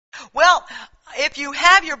Well, if you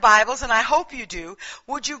have your Bibles, and I hope you do,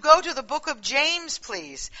 would you go to the book of James,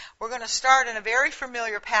 please? We're going to start in a very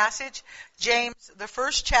familiar passage, James, the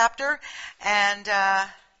first chapter, and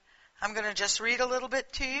I'm going to just read a little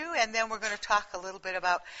bit to you, and then we're going to talk a little bit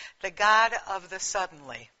about the God of the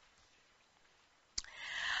suddenly.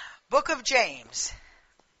 Book of James.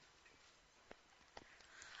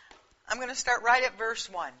 I'm going to start right at verse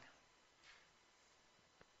 1.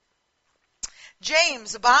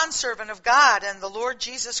 James, a bondservant of God and the Lord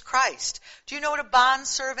Jesus Christ. Do you know what a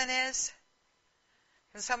bondservant is?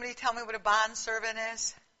 Can somebody tell me what a bondservant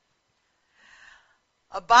is?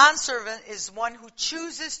 A bondservant is one who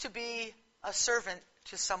chooses to be a servant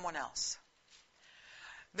to someone else.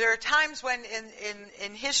 There are times when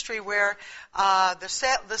in history where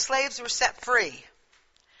the slaves were set free.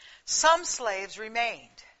 Some slaves remained.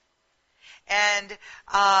 And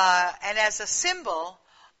as a symbol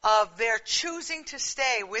of their choosing to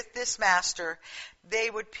stay with this master, they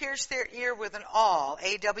would pierce their ear with an awl,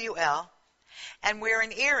 A-W-L, and wear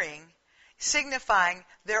an earring signifying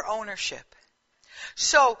their ownership.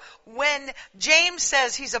 So when James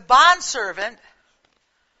says he's a bondservant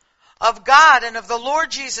of God and of the Lord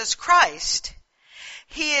Jesus Christ,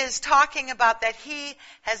 he is talking about that he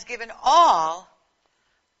has given all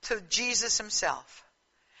to Jesus himself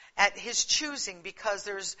at his choosing, because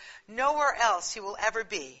there's nowhere else he will ever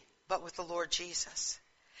be but with the Lord Jesus.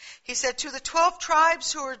 He said, to the 12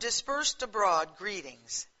 tribes who are dispersed abroad,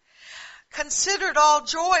 greetings. Consider it all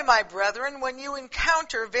joy, my brethren, when you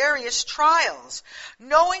encounter various trials,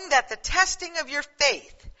 knowing that the testing of your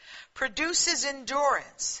faith produces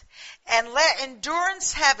endurance. And let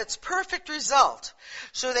endurance have its perfect result,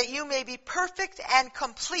 so that you may be perfect and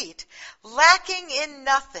complete, lacking in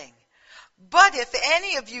nothing. But if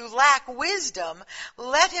any of you lack wisdom,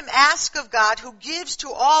 let him ask of God, who gives to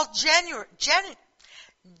all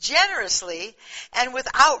generously and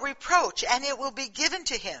without reproach, and it will be given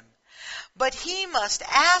to him. But he must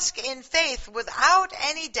ask in faith without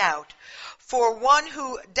any doubt. For one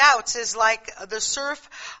who doubts is like the surf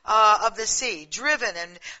of the sea, driven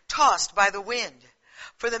and tossed by the wind.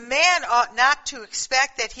 For the man ought not to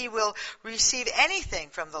expect that he will receive anything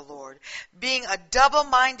from the Lord, being a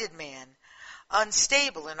double-minded man,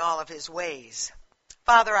 unstable in all of his ways.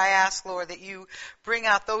 Father, I ask, Lord, that you bring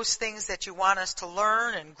out those things that you want us to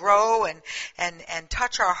learn and grow and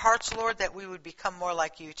touch our hearts, Lord, that we would become more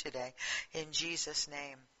like you today. In Jesus'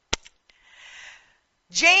 name.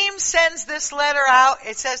 James sends this letter out,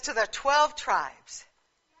 it says, to the 12 tribes.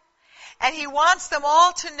 And he wants them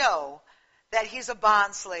all to know that he's a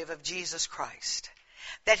bondslave of Jesus Christ.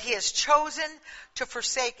 That he has chosen to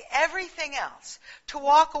forsake everything else, to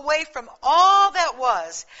walk away from all that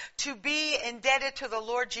was, to be indebted to the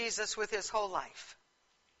Lord Jesus with his whole life.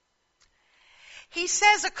 He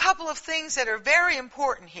says a couple of things that are very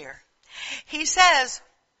important here. He says,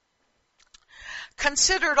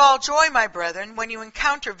 consider it all joy, my brethren, when you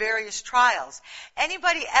encounter various trials.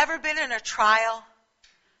 Anybody ever been in a trial?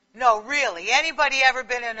 No, really. Anybody ever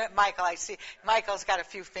been in it? Michael, I see. Michael's got a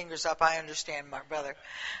few fingers up. I understand, my brother.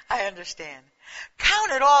 I understand.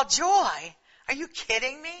 Count it all joy. Are you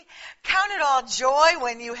kidding me? Count it all joy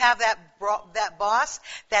when you have that boss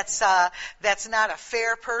that's not a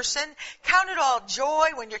fair person. Count it all joy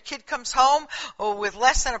when your kid comes home with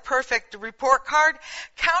less than a perfect report card.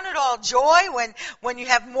 Count it all joy when you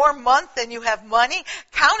have more month than you have money.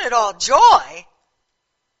 Count it all joy.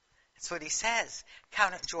 That's what he says.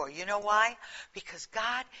 Count it joy. You know why? Because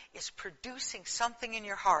God is producing something in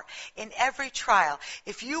your heart in every trial.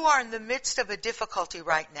 If you are in the midst of a difficulty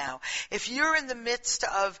right now, if you're in the midst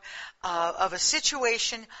of a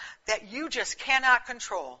situation that you just cannot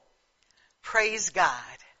control, praise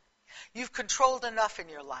God. You've controlled enough in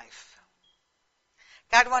your life.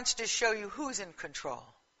 God wants to show you who's in control.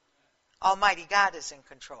 Almighty God is in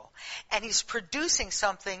control. And he's producing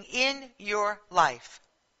something in your life.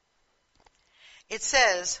 It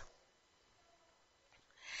says,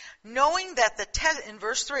 knowing that in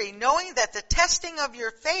verse 3, knowing that the testing of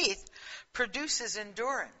your faith produces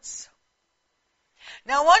endurance.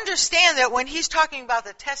 Now understand that when he's talking about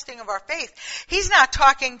the testing of our faith, he's not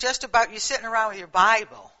talking just about you sitting around with your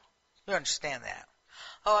Bible. You understand that?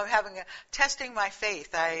 Oh, I'm testing my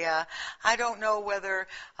faith. I don't know whether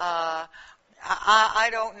I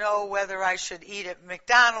don't know whether I should eat at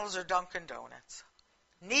McDonald's or Dunkin' Donuts.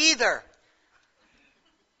 Neither.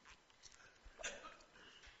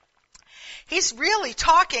 He's really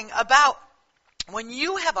talking about when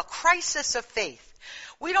you have a crisis of faith,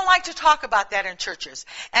 We don't like to talk about that in churches.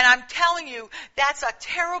 And I'm telling you, that's a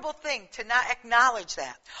terrible thing to not acknowledge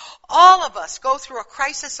that. All of us go through a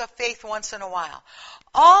crisis of faith once in a while.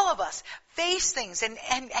 All of us face things and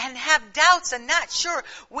have doubts and not sure.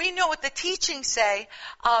 We know what the teachings say.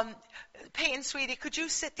 Peyton, sweetie, could you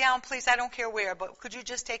sit down, please? I don't care where, but could you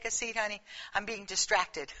just take a seat, honey? I'm being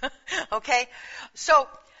distracted. Okay? So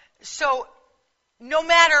no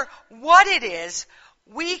matter what it is,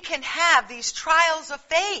 we can have these trials of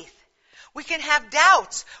faith. We can have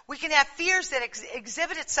doubts. We can have fears that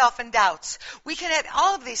exhibit itself in doubts. We can have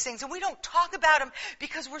all of these things, and we don't talk about them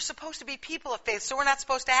because we're supposed to be people of faith, so we're not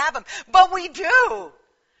supposed to have them. But we do.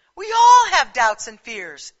 We all have doubts and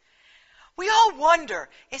fears. We all wonder,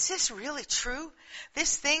 is this really true?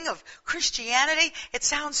 This thing of Christianity, it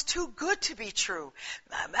sounds too good to be true.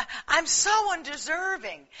 I'm so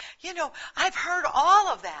undeserving. You know, I've heard all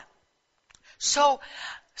of that. So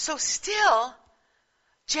still,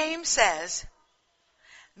 James says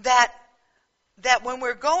that when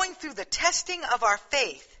we're going through the testing of our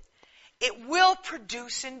faith, it will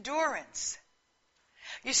produce endurance.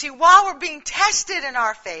 You see, while we're being tested in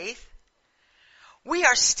our faith, we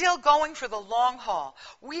are still going for the long haul.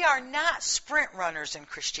 We are not sprint runners in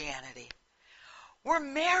Christianity. We're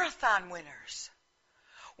marathon winners.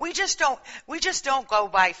 We just don't go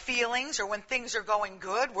by feelings or when things are going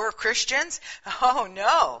good. We're Christians. Oh,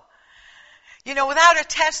 no. You know, without a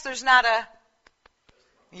test, there's not a...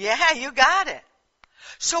 Yeah, you got it.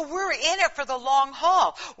 So we're in it for the long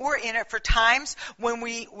haul. We're in it for times when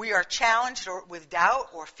we are challenged or with doubt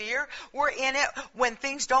or fear. We're in it when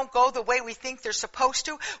things don't go the way we think they're supposed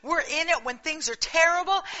to. We're in it when things are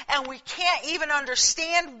terrible and we can't even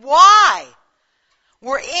understand why.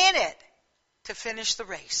 We're in it to finish the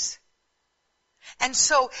race. And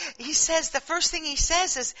so he says, the first thing he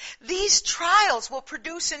says is, these trials will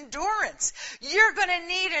produce endurance. You're going to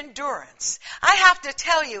need endurance. I have to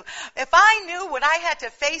tell you, if I knew what I had to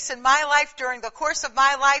face in my life during the course of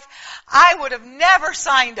my life, I would have never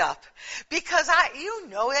signed up. Because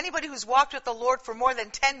anybody who's walked with the Lord for more than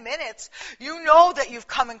 10 minutes, you know that you've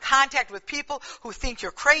come in contact with people who think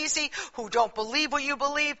you're crazy, who don't believe what you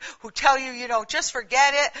believe, who tell you, just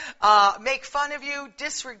forget it, make fun of you,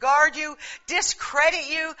 disregard you, discredit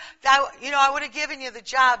you. I would have given you the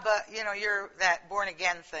job, but, you're that born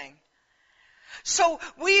again thing. So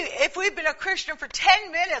if we've been a Christian for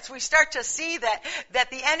 10 minutes, we start to see that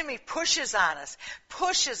the enemy pushes us,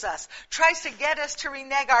 tries to get us to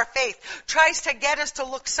renege our faith, tries to get us to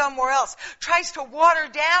look somewhere else, tries to water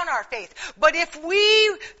down our faith. But if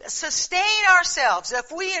we sustain ourselves,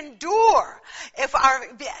 if we endure,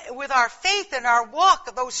 with our faith and our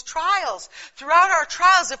walk, those trials, throughout our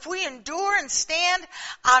trials, if we endure and stand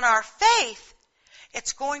on our faith,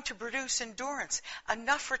 it's going to produce endurance.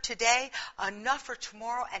 Enough for today, enough for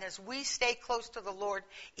tomorrow, and as we stay close to the Lord,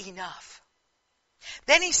 enough.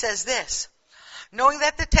 Then he says this,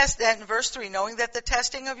 in verse 3, knowing that the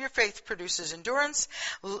testing of your faith produces endurance,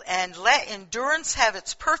 and let endurance have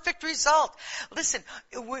its perfect result. Listen,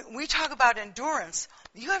 we talk about endurance.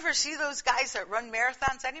 You ever see those guys that run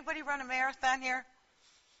marathons? Anybody run a marathon here?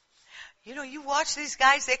 You watch these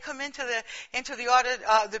guys, they come into the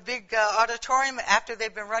big auditorium after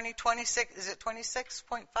they've been running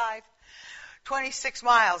 26.5? 26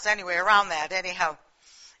 miles, anyway, around that, anyhow.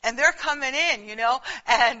 And they're coming in,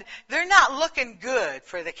 and they're not looking good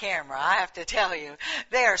for the camera, I have to tell you.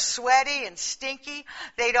 They are sweaty and stinky.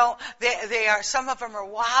 Some of them are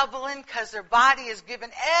wobbling because their body is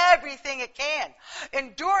giving everything it can.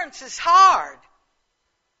 Endurance is hard.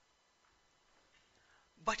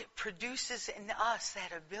 But it produces in us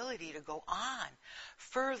that ability to go on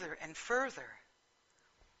further and further.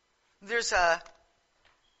 There's a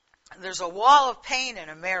wall of pain in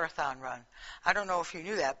a marathon run. I don't know if you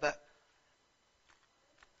knew that, but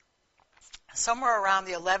somewhere around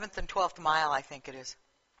the 11th and 12th mile, I think it is,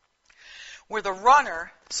 where the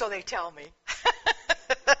runner, so they tell me,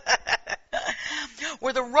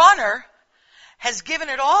 where the runner has given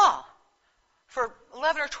it all for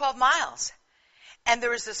 11 or 12 miles. And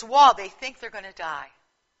there is this wall. They think they're going to die.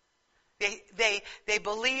 They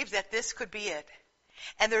believe that this could be it.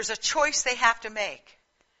 And there's a choice they have to make.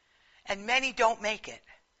 And many don't make it.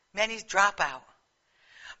 Many drop out.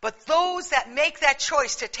 But those that make that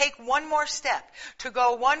choice to take one more step, to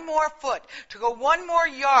go one more foot, to go one more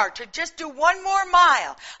yard, to just do one more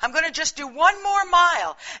mile. I'm going to just do one more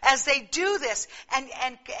mile. As they do this and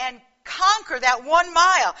conquer that 1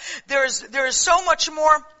 mile, there is so much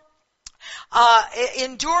more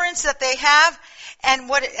endurance that they have. And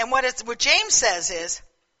what James says is,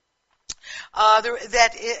 Let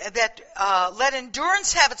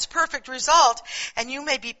endurance have its perfect result, and you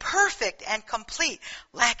may be perfect and complete,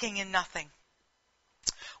 lacking in nothing.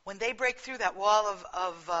 When they break through that wall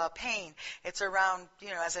of pain, it's around,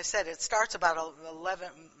 as I said, it starts about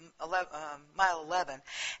mile 11,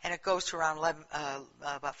 and it goes to around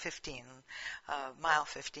about 15, mile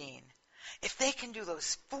 15. If they can do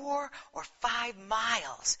those 4 or 5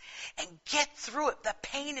 miles and get through it, the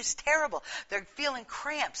pain is terrible. They're feeling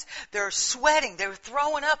cramps. They're sweating. They're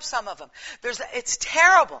throwing up, some of them. It's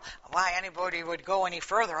terrible. Why anybody would go any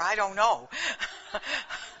further, I don't know.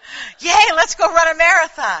 Yay, let's go run a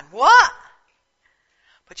marathon. What?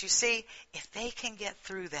 But you see, if they can get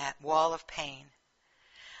through that wall of pain,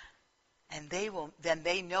 and then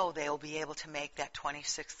they know they'll be able to make that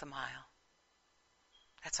 26th mile.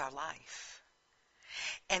 That's our life.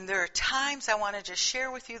 And there are times I want to just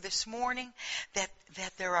share with you this morning that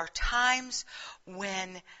there are times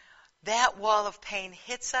when that wall of pain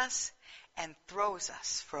hits us and throws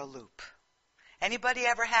us for a loop. Anybody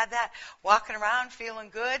ever had that? Walking around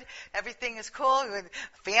feeling good, everything is cool,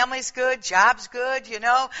 family's good, job's good,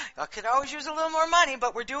 I could always use a little more money,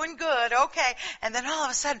 but we're doing good, okay. And then all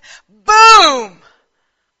of a sudden, boom!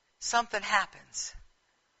 Something happens.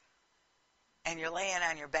 And you're laying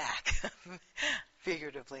on your back,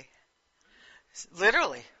 figuratively,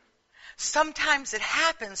 literally. Sometimes it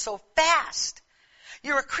happens so fast.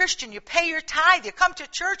 You're a Christian, you pay your tithe, you come to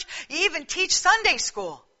church, you even teach Sunday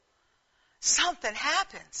school. Something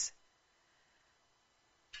happens.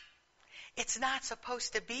 It's not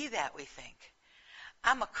supposed to be that, we think.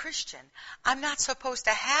 I'm a Christian. I'm not supposed to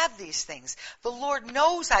have these things. The Lord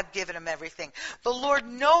knows I've given him everything. The Lord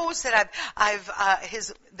knows that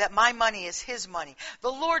that my money is his money. The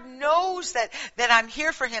Lord knows that I'm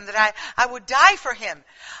here for him, that I would die for him.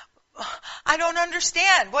 I don't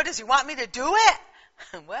understand. What does he want me to do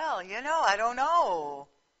it? Well, I don't know.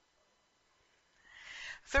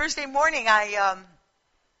 Thursday morning,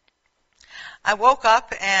 I woke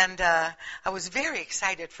up and I was very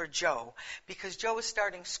excited for Joe because Joe was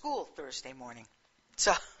starting school Thursday morning.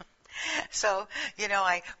 So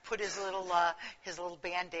I put his little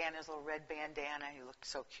bandana, his little red bandana. He looked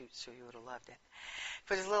so cute, so he would have loved it.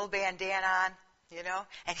 Put his little bandana on,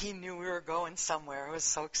 and he knew we were going somewhere. It was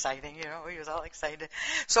so exciting, he was all excited.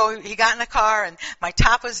 So he got in the car and my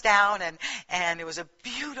top was down and it was a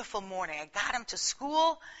beautiful morning. I got him to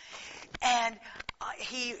school and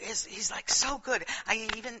he's like so good. I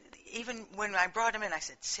even when I brought him in, I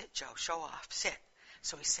said, "Sit, Joe, show off, sit."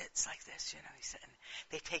 So he sits like this, he's sitting.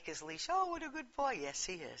 They take his leash. Oh, what a good boy. Yes,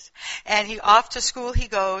 he is. And off to school he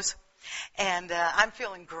goes, and I'm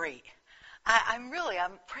feeling great. I'm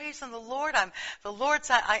praising the Lord. The Lord's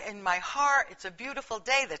in my heart. It's a beautiful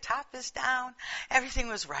day. The top is down. Everything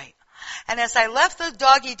was right. And as I left the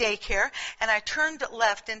doggy daycare and I turned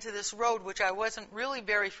left into this road, which I wasn't really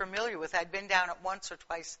very familiar with, I'd been down it once or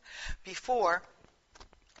twice before,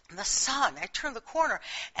 the sun, I turned the corner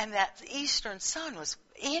and that eastern sun was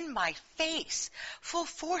in my face, full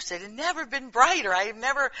force. It had never been brighter. I had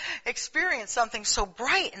never experienced something so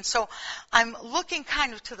bright. And so I'm looking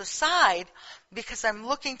kind of to the side because I'm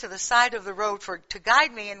looking to the side of the road to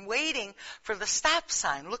guide me and waiting for the stop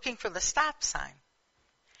sign, looking for the stop sign.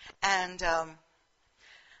 And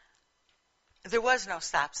there was no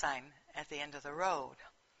stop sign at the end of the road.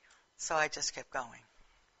 So I just kept going.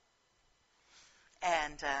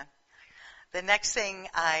 And the next thing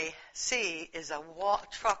I see is a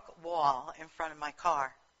truck wall in front of my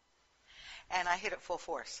car. And I hit it full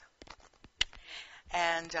force.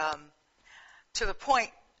 And to the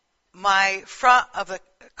point, my front of the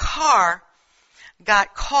car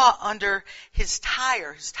got caught under his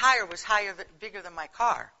tire. His tire was bigger than my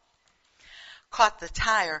car. Caught the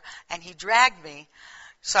tire, and he dragged me.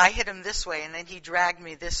 So I hit him this way, and then he dragged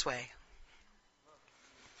me this way.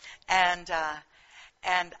 And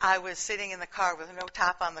I was sitting in the car with no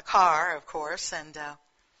top on the car, of course,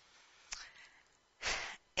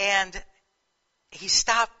 and he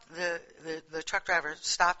stopped. The truck driver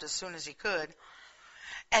stopped as soon as he could,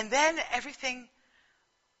 and then everything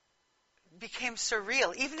became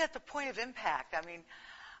surreal, even at the point of impact. I mean,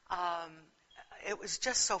 it was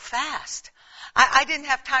just so fast. I didn't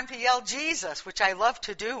have time to yell Jesus, which I love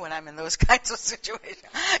to do when I'm in those kinds of situations.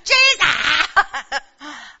 Jesus!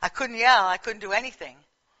 I couldn't yell. I couldn't do anything.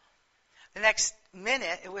 The next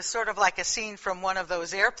minute, it was sort of like a scene from one of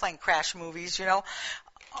those airplane crash movies,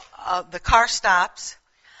 the car stops,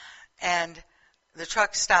 and the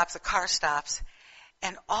truck stops, the car stops,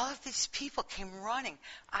 and all of these people came running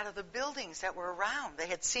out of the buildings that were around. They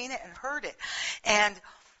had seen it and heard it. And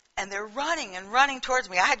And they're running and running towards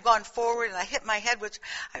me. I had gone forward and I hit my head, which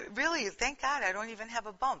I really, thank God, I don't even have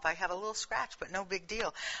a bump. I have a little scratch, but no big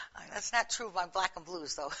deal. That's not true of my black and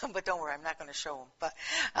blues, though. But don't worry, I'm not going to show them.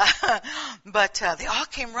 But they all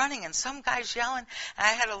came running, and some guys yelling, and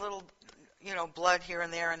I had a little, blood here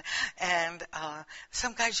and there, and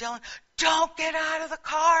some guys yelling, "Don't get out of the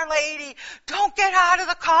car, lady! Don't get out of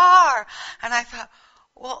the car!" And I thought,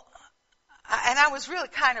 well, and I was really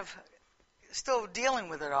kind of still dealing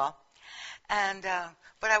with it all, and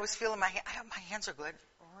but I was feeling my hands are good,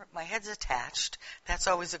 my head's attached. That's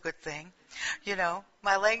always a good thing,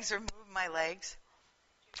 My legs are moving. My legs.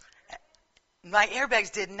 My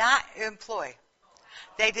airbags did not employ.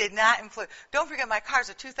 They did not employ. Don't forget, my car's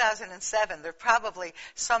a 2007. They're probably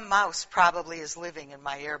some mouse probably is living in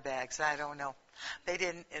my airbags. I don't know. They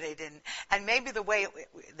didn't. And maybe the way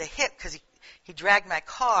the hit, because he dragged my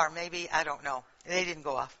car. Maybe I don't know. They didn't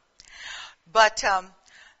go off. But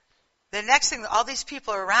the next thing, all these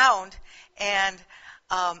people are around, and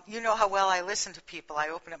you know how well I listen to people. I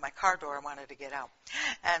opened up my car door. I wanted to get out.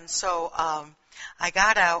 And so I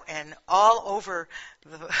got out, and all over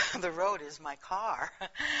the road is my car.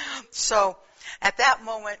 So at that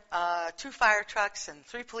moment, 2 fire trucks and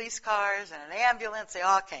 3 police cars and an ambulance, they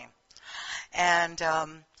all came. And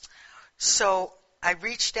so I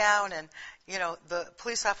reached down, and, the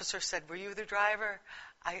police officer said, "Were you the driver?"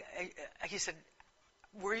 He said,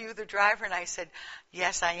 "Were you the driver?" And I said,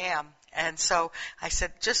 "Yes, I am." And so I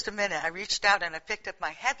said, "Just a minute." I reached out and I picked up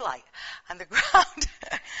my headlight on the ground.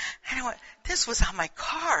 And I went, "This was on my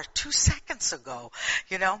car 2 seconds ago."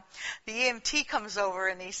 The EMT comes over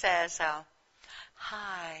and he says,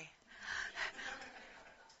 "Hi.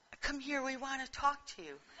 Come here, we want to talk to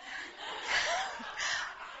you."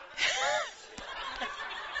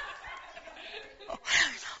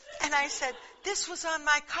 And I said, "This was on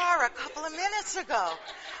my car a couple of minutes ago."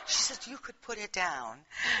 She said, "You could put it down."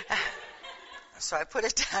 So I put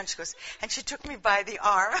it down. She goes, and she took me by the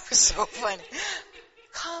arm. It was so funny.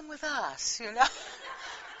 "Come with us,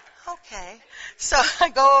 Okay. So I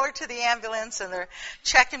go over to the ambulance, and they're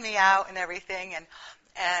checking me out and everything,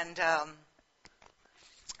 and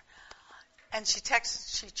she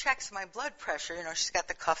checks my blood pressure. She's got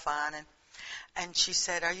the cuff on, and she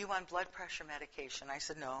said, "Are you on blood pressure medication?" I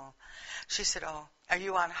said, "No." She said, "Oh, are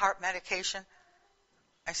you on heart medication?"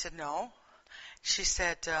 I said, "No." She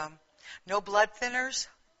said, "No blood thinners?"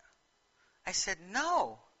 I said,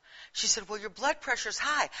 "No." She said, "Well, your blood pressure's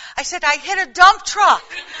high." I said, "I hit a dump truck."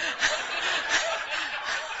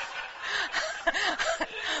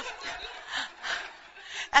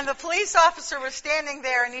 And the police officer was standing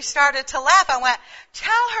there, and he started to laugh. I went,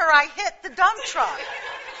 "Tell her I hit the dump truck."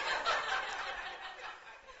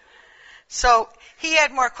 So he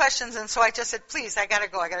had more questions, and so I just said, "Please, I got to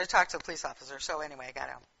go. I got to talk to the police officer." So anyway, I got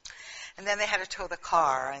out. And then they had to tow the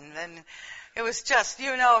car, and then it was just,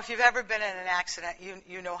 if you've ever been in an accident,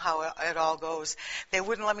 you know how it all goes. They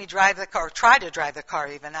wouldn't let me drive the car, or try to drive the car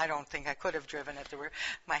even. I don't think I could have driven it.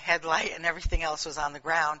 My headlight and everything else was on the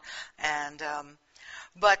ground. And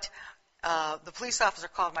but the police officer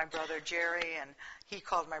called my brother Jerry, and he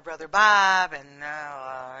called my brother Bob, and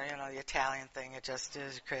the Italian thing, it just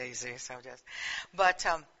is crazy. But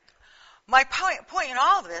my point in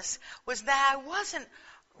all of this was that I wasn't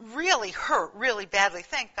really hurt really badly.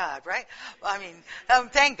 Thank God, right? I mean,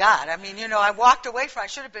 thank God. I mean, I walked away from. I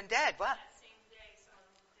should have been dead. What?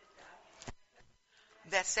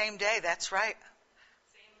 That same day, that's right.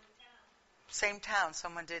 Same town,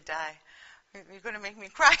 someone did die. You're going to make me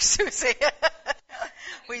cry, Susie.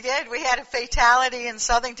 We did. We had a fatality in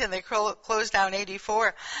Southington. They closed down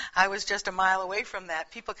 84. I was just a mile away from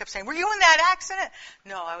that. People kept saying, "Were you in that accident?"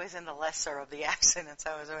 No, I was in the lesser of the accidents.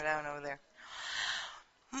 I was down over there.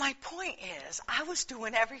 My point is, I was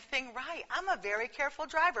doing everything right. I'm a very careful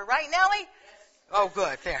driver. Right, Nellie? Yes. Oh,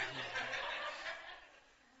 good. There.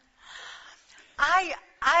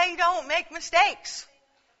 I don't make mistakes.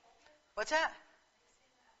 What's that?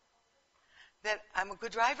 That I'm a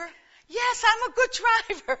good driver? Yes, I'm a good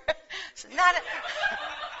driver.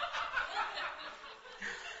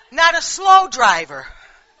 Not a slow driver.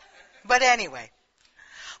 But anyway,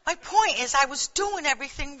 my point is I was doing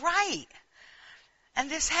everything right. And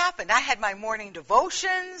this happened. I had my morning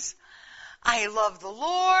devotions. I loved the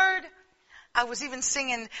Lord. I was even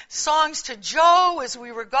singing songs to Joe as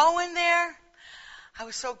we were going there. I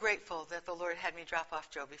was so grateful that the Lord had me drop off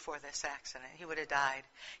Joe before this accident. He would have died.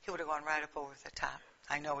 He would have gone right up over the top.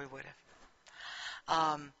 I know he would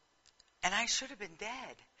have. And I should have been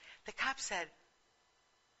dead. The cop said,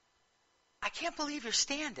 "I can't believe you're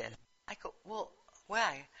standing." I go, "Well,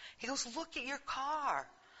 why?" He goes, "Look at your car."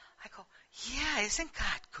 I go, yeah, isn't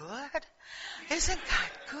God good? Isn't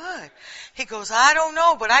God good? He goes, I don't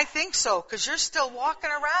know, but I think so, because you're still walking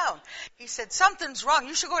around. He said, something's wrong.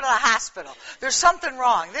 You should go to the hospital. There's something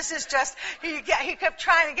wrong. This is just, he kept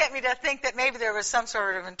trying to get me to think that maybe there was some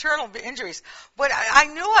sort of internal injuries. But I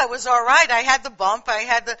knew I was all right. I had the bump. I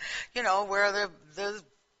had the, where the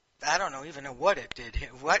I don't know even know what it did,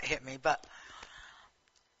 what hit me, but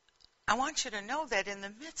I want you to know that in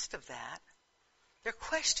the midst of that, their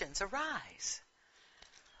questions arise.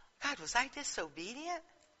 God, was I disobedient?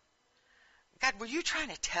 God, were you trying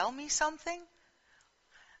to tell me something?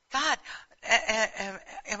 God,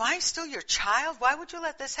 am I still your child? Why would you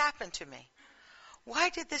let this happen to me? Why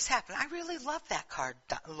did this happen? I really love that card,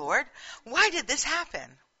 Lord. Why did this happen?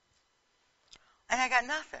 And I got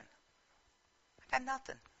nothing.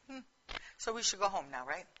 So we should go home now,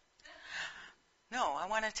 right? No, I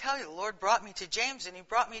want to tell you, the Lord brought me to James, and He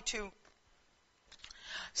brought me to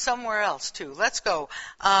somewhere else too. Let's go.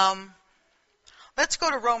 Let's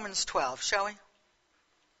go to Romans 12, shall we?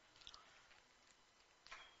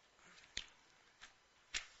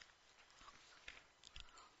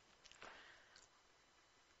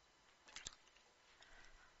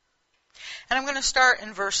 And I'm going to start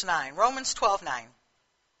in verse 9. Romans 12:9.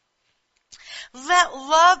 Let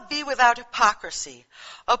love be without hypocrisy.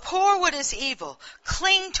 Abhor what is evil.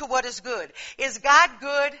 Cling to what is good. Is God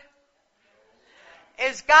good?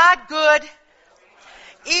 Is God good?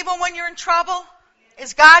 Even when you're in trouble?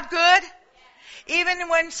 Is God good? Even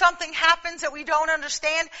when something happens that we don't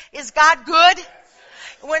understand? Is God good?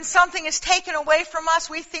 When something is taken away from us,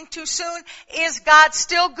 we think too soon. Is God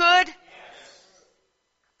still good?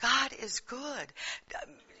 God is good.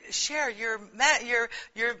 Share your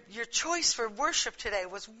choice for worship today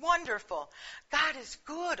was wonderful. God is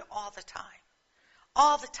good all the time.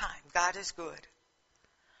 All the time, God is good.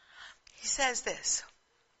 He says this.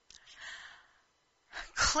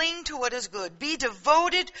 Cling to what is good. Be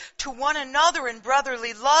devoted to one another in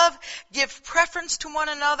brotherly love. Give preference to one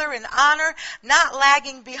another in honor, not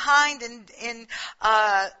lagging behind in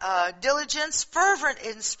diligence, fervent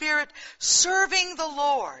in spirit, serving the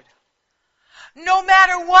Lord. No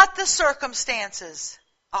matter what the circumstances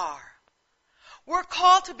are. We're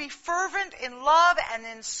called to be fervent in love and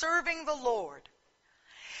in serving the Lord.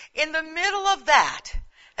 In the middle of that,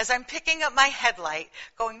 as I'm picking up my headlight,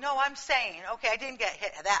 going, no, I'm sane. Okay, I didn't get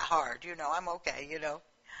hit that hard. I'm okay,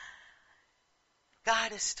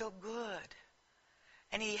 God is still good.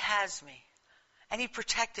 And He has me. And He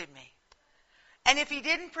protected me. And if He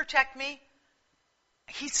didn't protect me,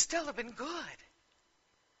 He'd still have been good.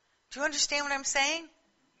 Do you understand what I'm saying?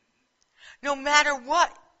 No matter what,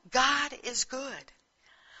 God is good.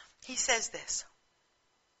 He says this.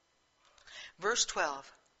 Verse 12.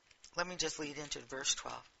 Let me just lead into verse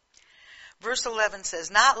 12. Verse 11 says,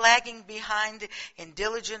 not lagging behind in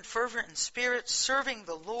diligent, fervent in spirit, serving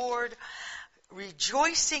the Lord,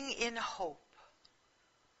 rejoicing in hope.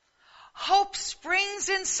 Hope springs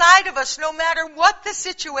inside of us no matter what the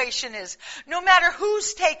situation is, no matter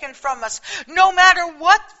who's taken from us, no matter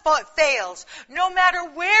what fails, no matter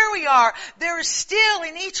where we are, there is still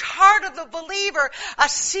in each heart of the believer a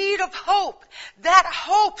seed of hope. That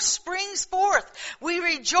hope springs forth. We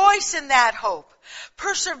rejoice in that hope.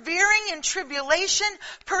 Persevering in tribulation,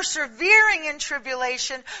 persevering in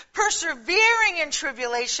tribulation, persevering in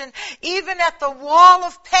tribulation, even at the wall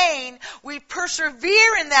of pain, we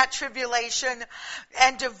persevere in that tribulation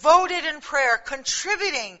and devoted in prayer,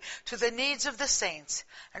 contributing to the needs of the saints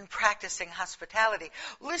and practicing hospitality.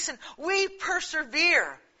 Listen, we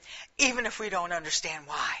persevere even if we don't understand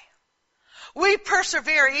why. We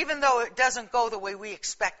persevere even though it doesn't go the way we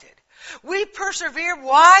expected. We persevere.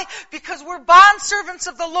 Why? Because we're bondservants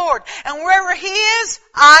of the Lord. And wherever He is,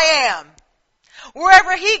 I am.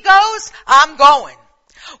 Wherever He goes, I'm going.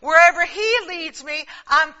 Wherever He leads me,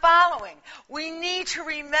 I'm following. We need to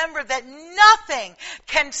remember that nothing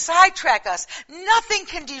can sidetrack us. Nothing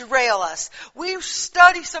can derail us. We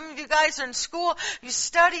study, some of you guys are in school, you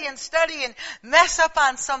study and mess up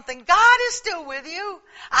on something. God is still with you.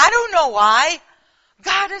 I don't know why.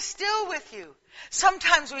 God is still with you.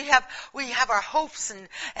 Sometimes we have our hopes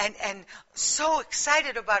and so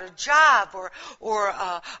excited about a job or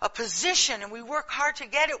a position, and we work hard to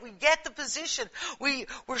get it. We get the position.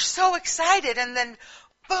 We're so excited, and then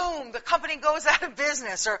boom, the company goes out of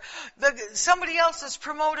business, or somebody else is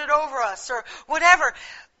promoted over us, or whatever.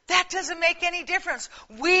 That doesn't make any difference.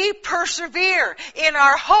 We persevere in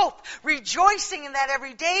our hope, rejoicing in that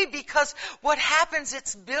every day, because what happens,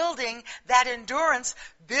 it's building that endurance,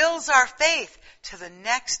 builds our faith to the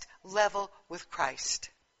next level with Christ.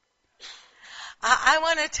 I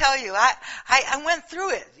want to tell you, I went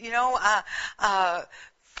through it.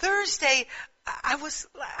 Thursday, I was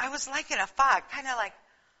like in a fog, kind of like,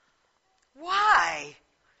 why?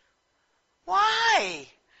 Why?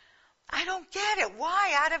 I don't get it.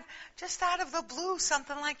 Why? Just out of the blue,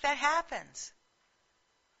 something like that happens.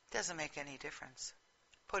 Doesn't make any difference.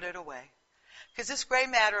 Put it away. Because this gray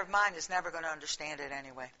matter of mine is never going to understand it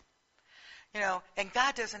anyway. And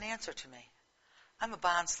God doesn't answer to me. I'm a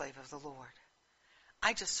bondslave of the Lord.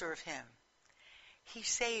 I just serve Him. He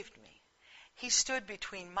saved me. He stood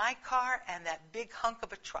between my car and that big hunk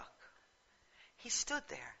of a truck. He stood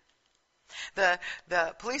there.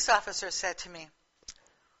 The police officer said to me,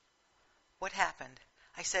 "What happened?"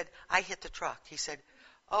 I said, "I hit the truck." He said,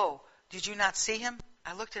 "Oh, did you not see him?"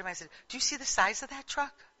 I looked at him. I said, "Do you see the size of that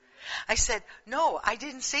truck?" I said, "No, I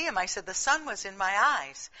didn't see him." I said, "The sun was in my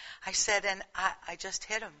eyes." I said, "And I just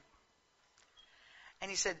hit him." And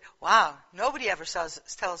he said, "Wow, nobody ever tells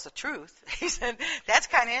the truth." He said, "That's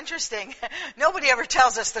kind of interesting. Nobody ever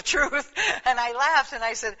tells us the truth." And I laughed and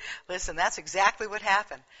I said, "Listen, that's exactly what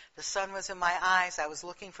happened. The sun was in my eyes. I was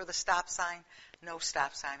looking for the stop sign. No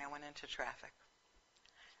stop sign. I went into traffic."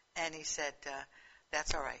 And he said,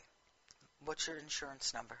 "That's all right. What's your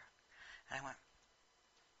insurance number?" And I went,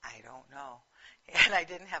 "I don't know." And I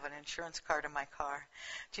didn't have an insurance card in my car.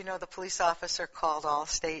 Do you know the police officer called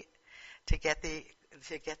Allstate to get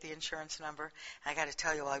the insurance number? And I got to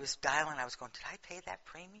tell you, while I was dialing, I was going, "Did I pay that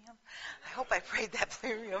premium? I hope I paid that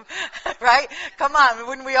premium." Right? Come on,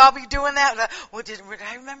 wouldn't we all be doing that? Well, did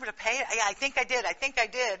I remember to pay it? Yeah, I think I did. I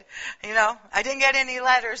did. I didn't get any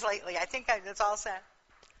letters lately. That's all set.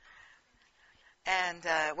 And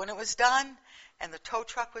when it was done, and the tow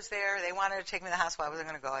truck was there, they wanted to take me to the hospital. I wasn't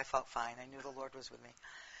going to go. I felt fine. I knew the Lord was with me.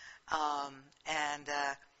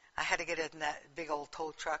 I had to get in that big old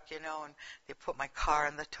tow truck, and they put my car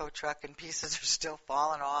in the tow truck, and pieces are still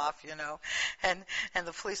falling off, And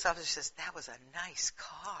the police officer says, "That was a nice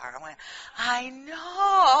car." I went, "I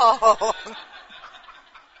know."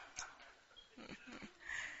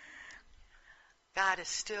 God is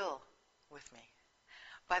still with me.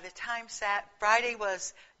 By the time Friday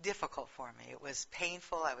was difficult for me. It was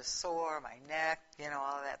painful. I was sore, my neck,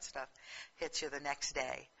 all of that stuff hits you the next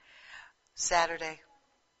day.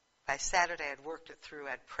 By Saturday, I'd worked it through.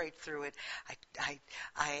 I'd prayed through it.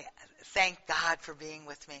 I thank God for being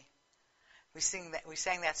with me. We sang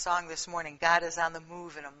that song this morning, "God is on the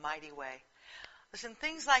move in a mighty way." Listen,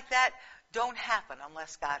 things like that don't happen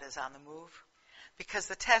unless God is on the move. Because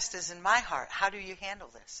the test is in my heart. How do you handle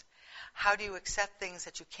this? How do you accept things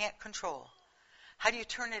that you can't control? How do you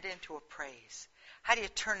turn it into a praise? How do you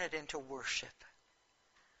turn it into worship?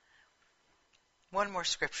 One more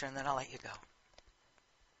scripture and then I'll let you go.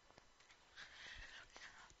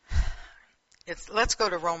 Let's go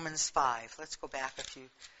to Romans 5. Let's go back a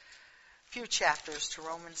few chapters to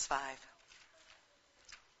Romans 5.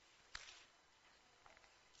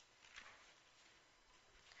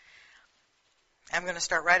 I'm going to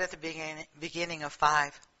start right at the beginning of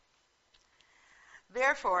 5.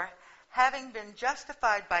 "Therefore, having been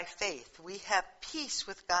justified by faith, we have peace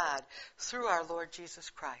with God through our Lord Jesus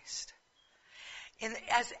Christ."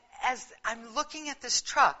 As I'm looking at this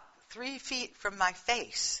truck 3 feet from my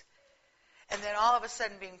face, and then all of a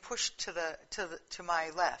sudden being pushed to my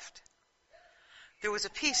left, there was a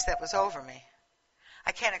peace that was over me.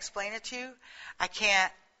 I can't explain it to you.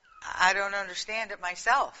 I don't understand it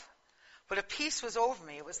myself. But a peace was over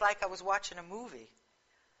me. It was like I was watching a movie.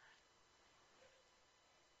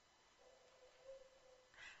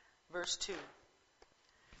 Verse 2.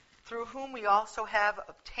 "Through whom we also have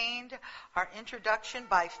obtained our introduction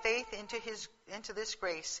by faith into this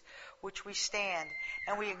grace which we stand,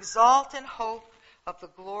 and we exalt in hope of the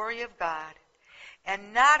glory of God.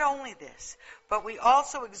 And not only this, but we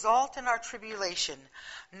also exalt in our tribulation,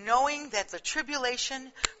 knowing that the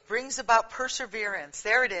tribulation brings about perseverance."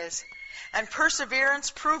 There it is. "And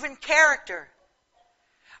perseverance, proven character."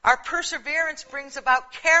 Our perseverance brings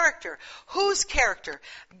about character. Whose character?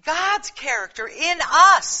 God's character in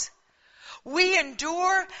us. We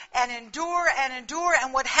endure and endure and endure,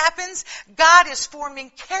 and what happens? God is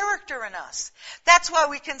forming character in us. That's why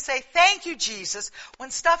we can say, "Thank you, Jesus,"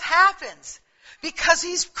 when stuff happens, because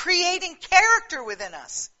He's creating character within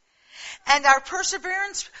us. And our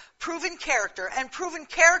perseverance, proven character, and proven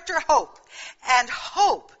character, hope. And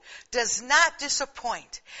hope does not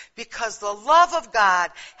disappoint, because the love of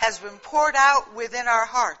God has been poured out within our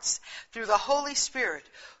hearts through the Holy Spirit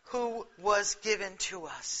who was given to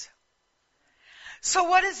us. So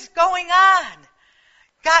what is going on?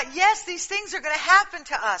 God, yes, these things are going to happen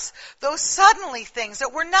to us. Those suddenly things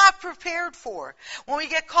that we're not prepared for. When we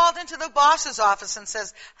get called into the boss's office and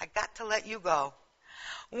says, I got to let you go.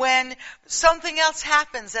 When something else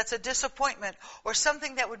happens that's a disappointment or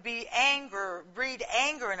something that would be breed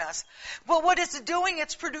anger in us. But what it's doing,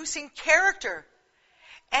 it's producing character.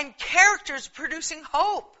 And character is producing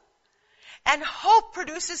hope. And hope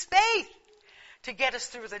produces faith to get us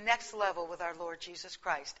through the next level with our Lord Jesus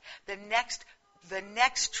Christ. The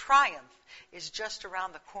next triumph is just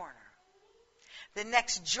around the corner. The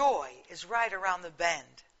next joy is right around the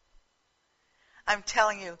bend. I'm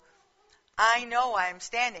telling you, I know I'm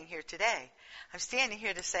standing here today. I'm standing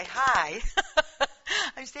here to say hi.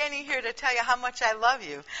 I'm standing here to tell you how much I love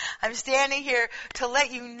you. I'm standing here to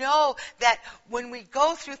let you know that when we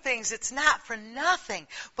go through things, it's not for nothing,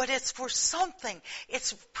 but it's for something.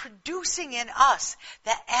 It's producing in us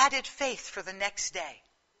that added faith for the next day.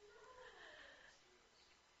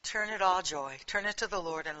 Turn it all joy. Turn it to the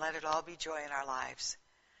Lord and let it all be joy in our lives.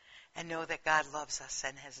 And know that God loves us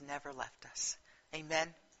and has never left us. Amen.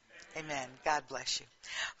 Amen. God bless you.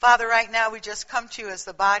 Father, right now we just come to you as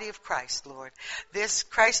the body of Christ, Lord. This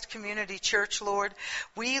Christ Community Church, Lord,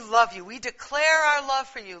 we love you. We declare our love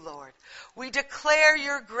for you, Lord. We declare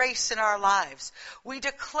your grace in our lives. We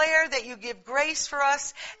declare that you give grace for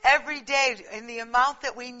us every day in the amount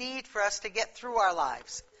that we need for us to get through our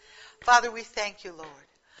lives. Father, we thank you, Lord.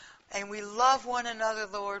 And we love one another,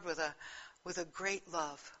 Lord, with a great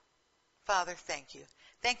love. Father, thank you.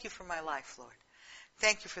 Thank you for my life, Lord.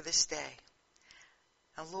 Thank you for this day.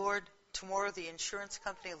 Now, Lord, tomorrow the insurance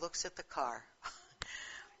company looks at the car.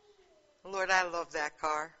 Lord, I love that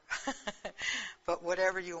car. But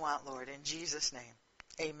whatever you want, Lord, in Jesus' name.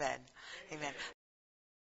 Amen. Amen.